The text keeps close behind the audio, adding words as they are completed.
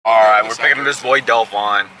We're picking up this boy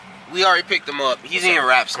Delphon. We already picked him up. He's in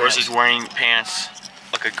raps. Of course, he's wearing pants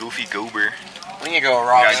like a goofy goober. We need to go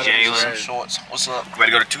rob got Jalen. Shorts. What's up? We're about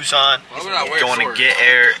to go to Tucson. Going to get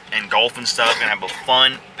air and golf and stuff and have a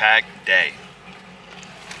fun packed day.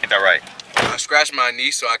 Ain't that right? I scratched my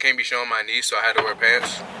knee, so I can't be showing my knee, so I had to wear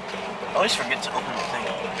pants. I always forget to open the thing.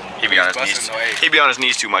 He'd be on his knees. He'd be on his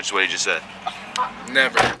knees too much, is what he just said.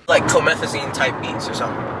 Never. Like comethazine type beats or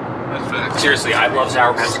something. Seriously, I love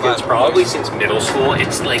Sour Patch Kids probably since middle school.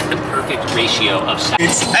 It's like the perfect ratio of sour.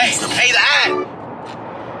 Hey, the ad!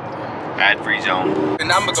 Ad-free zone. And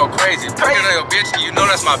I'm gonna go crazy. Fucking little bitch, you know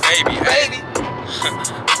that's my baby. Baby!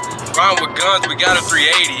 Rhyme with guns, we got a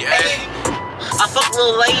 380. Hey. I fuck a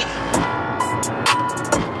little late.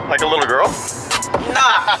 Like a little girl?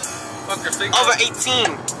 Nah. Fuck her singer. Over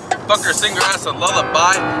 18. Fuck her singer ass a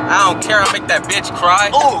lullaby. I don't care, I make that bitch cry.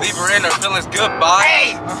 Ooh. Leave her in her feelings goodbye.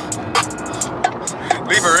 Hey!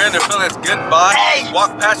 Leave her in her feelings goodbye. Hey!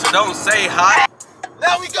 Walk past her, don't say hi.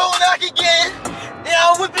 Now we going out again.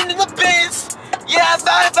 Now I'm whipping in the Benz. Yeah, I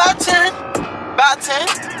bought about 10. About 10.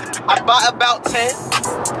 I bought about 10.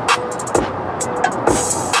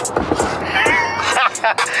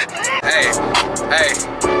 Hey,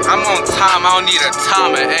 I'm on time, I don't need a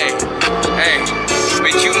timer, hey.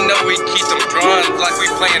 But you know we keep them drums like we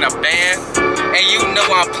playing a band. And you know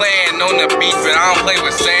I'm playing on the beat, but I don't play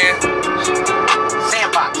with sand.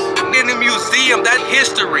 Sandbox. In the museum, that's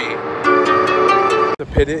history. The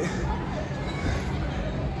pivot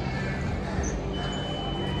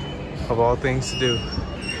of all things to do.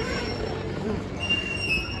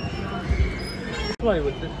 Play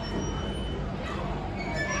with it.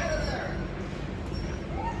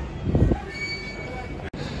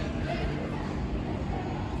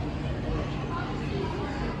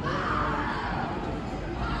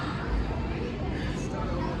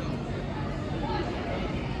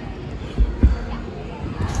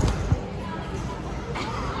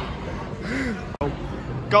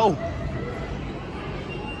 Go!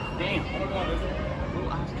 Damn.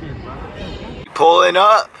 Pulling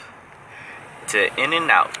up to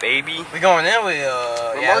In-N-Out, baby. We going in with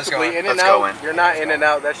yeah, let's go. In and Let's go in. You're not in and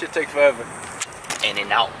out. That shit take forever.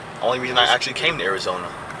 In-N-Out. Only reason I actually came to Arizona.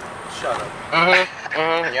 Shut up.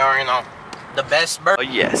 You already know. The best burger. Oh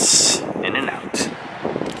yes, In-N-Out.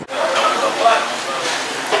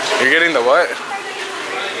 You're getting the what?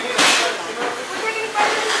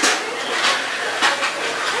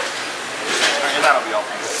 That'll be all.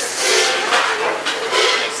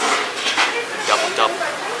 Double.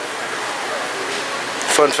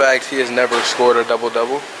 Fun fact, he has never scored a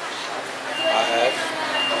double-double. I have.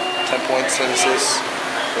 10 points, 10 assists,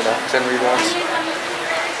 10 rebounds.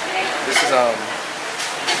 This is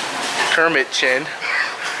Kermit Chin.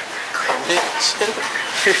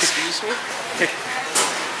 Excuse me?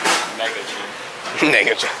 Mega Chin.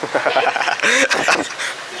 Nigga Chin.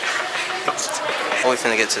 What we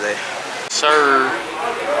finna get today? Sir.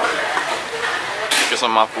 Get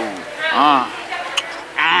some of my food.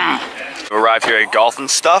 We arrived here at Golf and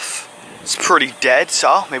Stuff. It's pretty dead,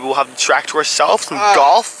 so maybe we'll have the track to ourselves and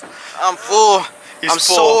golf. I'm full. He's I'm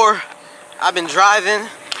full. sore. I've been driving.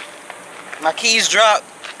 My keys dropped.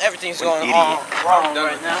 Everything's going wrong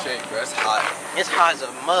right now. It's hot. It's hot as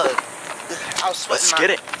a mug. I was sweating. Let's get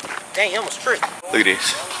it. Dang, you almost tripped. Look at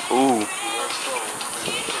this. Ooh.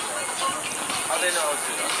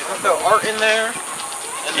 I felt art in there.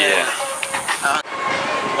 And Yeah. then,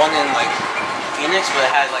 one in like Phoenix, but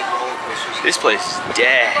it had like roller coasters. This place is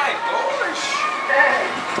dead.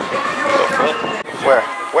 Where?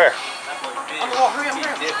 Where? On the wall, hurry up,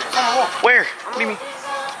 hurry up. On the wall. Where? What do you mean?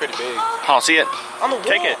 It's pretty big. I don't see it. On the wall.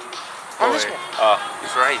 Take it. On this one.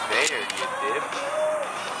 It's right there, you dip.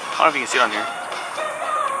 I don't know if you can see it on here.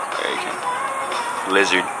 There you can.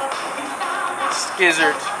 Lizard.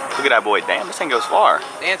 Skizzard. Look at that boy. Damn, this thing goes far.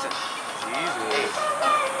 Dancing. Jesus.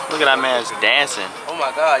 Look at that man's dancing. Oh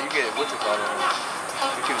my god, you get it. What's it called?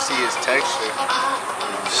 You can see his texture.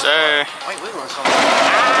 Sir. Wait, wiggling something.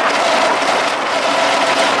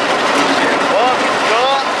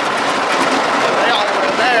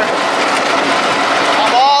 There.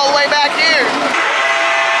 I'm all the way back here.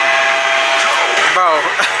 Bro.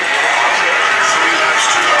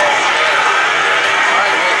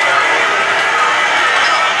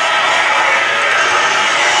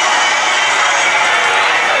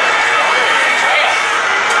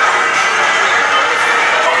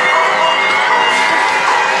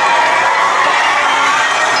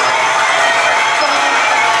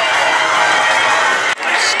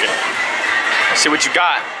 See what you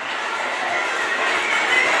got.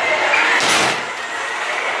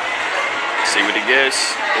 See what it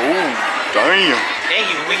gets. Ooh, damn. Thank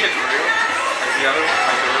you. We could. The other one?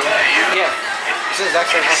 Yeah. This is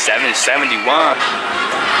actually 771.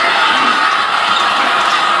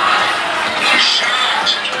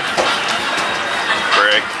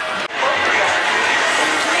 Brick.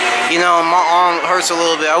 You know, my arm hurts a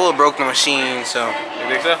little bit. I would have broke the machine, so. You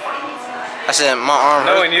think so? I said my arm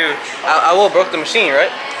hurts. Knowing you. I would have broke the machine, right?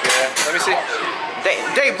 Yeah. Let me see.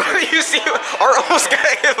 Dang, bro, you see, Art almost got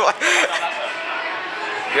hit.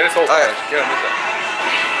 Get his whole Alright. Get him this side.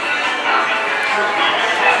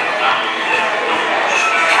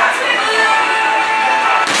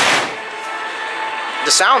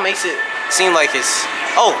 The sound makes it seem like it's.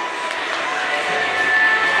 Oh!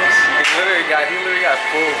 He literally got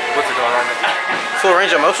full. What's it going on? Full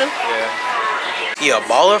range of motion? Yeah. He a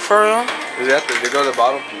baller for real? Is that the? They go to the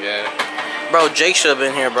bottom? Yeah. Bro, Jake should have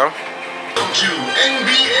been here, bro. To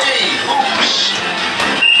NBA hoops.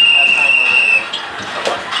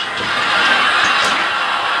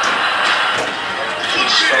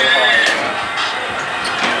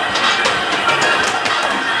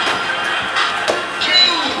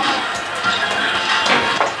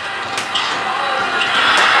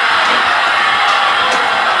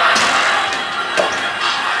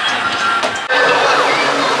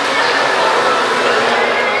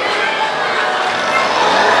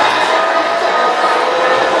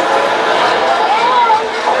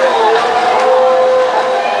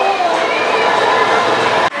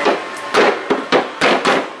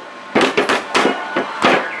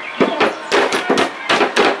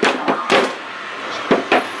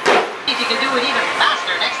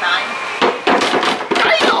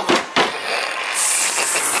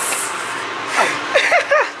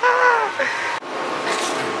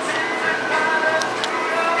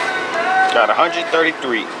 Got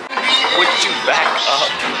 133. Would you back up?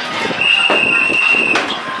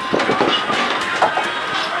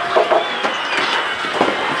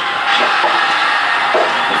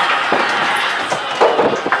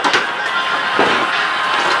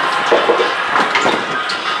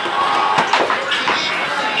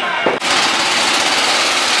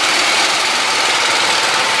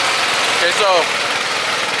 Okay, so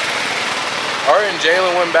Art and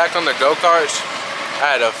Jalen went back on the go-karts. I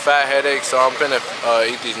had a fat headache, so I'm finna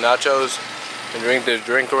eat these nachos and drink this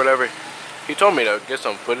drink or whatever. He told me to get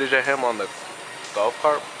some footage of him on the golf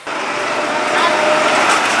cart.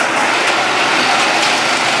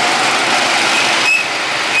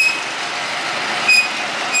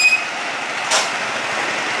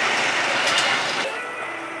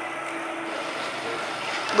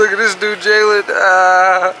 Look at this dude, Jalen.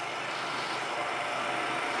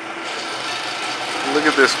 Look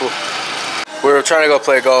at this fool. We were trying to go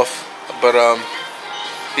play golf, but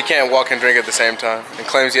he can't walk and drink at the same time, and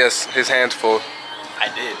claims he has his hands full. I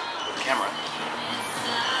did. With the camera.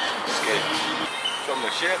 It's good. Show him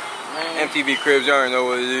the shit. MTV Cribs, y'all already know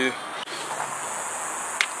what it is.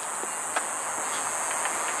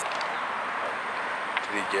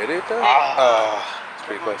 Did he get it though? It's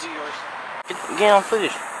pretty close. Get on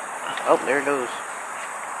footage. Oh, there it goes.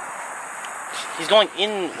 He's going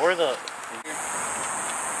in where the.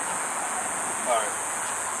 Alright.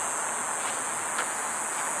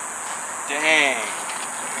 Dang.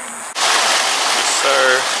 Yes, sir.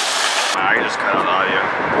 I just cut out the audio.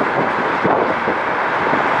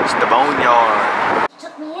 It's the boneyard.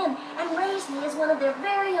 Took me in and raised me as one of their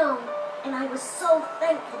very own, and I was so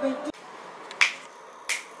thankful they did.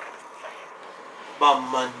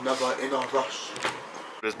 Mama never in a rush.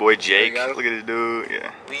 This boy Jake. got it? Look at this dude.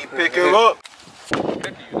 Yeah. We pick him up.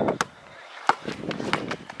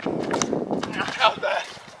 How's that?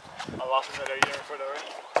 I lost him that. You didn't record that, right?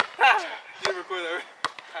 You didn't record that, right?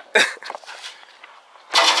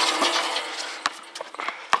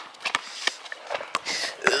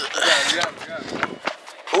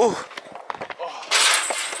 Ooh.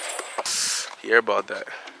 He airballed that.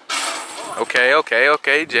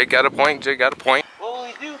 Okay. Jake got a point. What will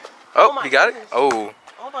he do? Oh, my he got goodness. it? Oh.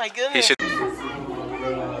 Oh my goodness. He should.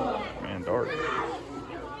 Man, dark.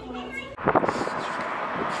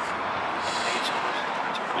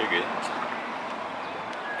 You're good.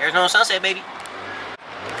 Arizona sunset, baby.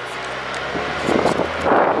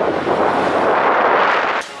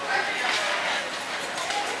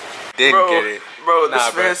 Didn't get it. Bro, Nah,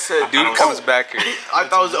 this bro. man said. Dude comes back here. I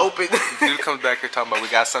thought it was open. Dude comes back here talking about we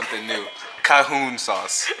got something new. Cahoon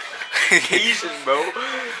sauce. Cajun, bro.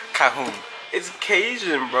 Cahoon. It's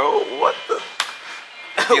Cajun, bro. What the?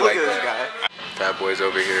 He Look like at this that. guy. That boy's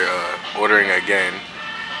over here ordering again.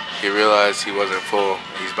 He realized he wasn't full.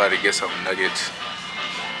 He's about to get some nuggets.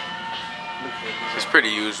 It's pretty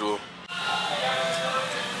usual.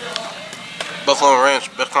 Buffalo Ranch,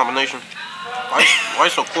 best combination. Why you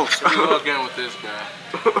so close? Here we go again with this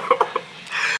guy.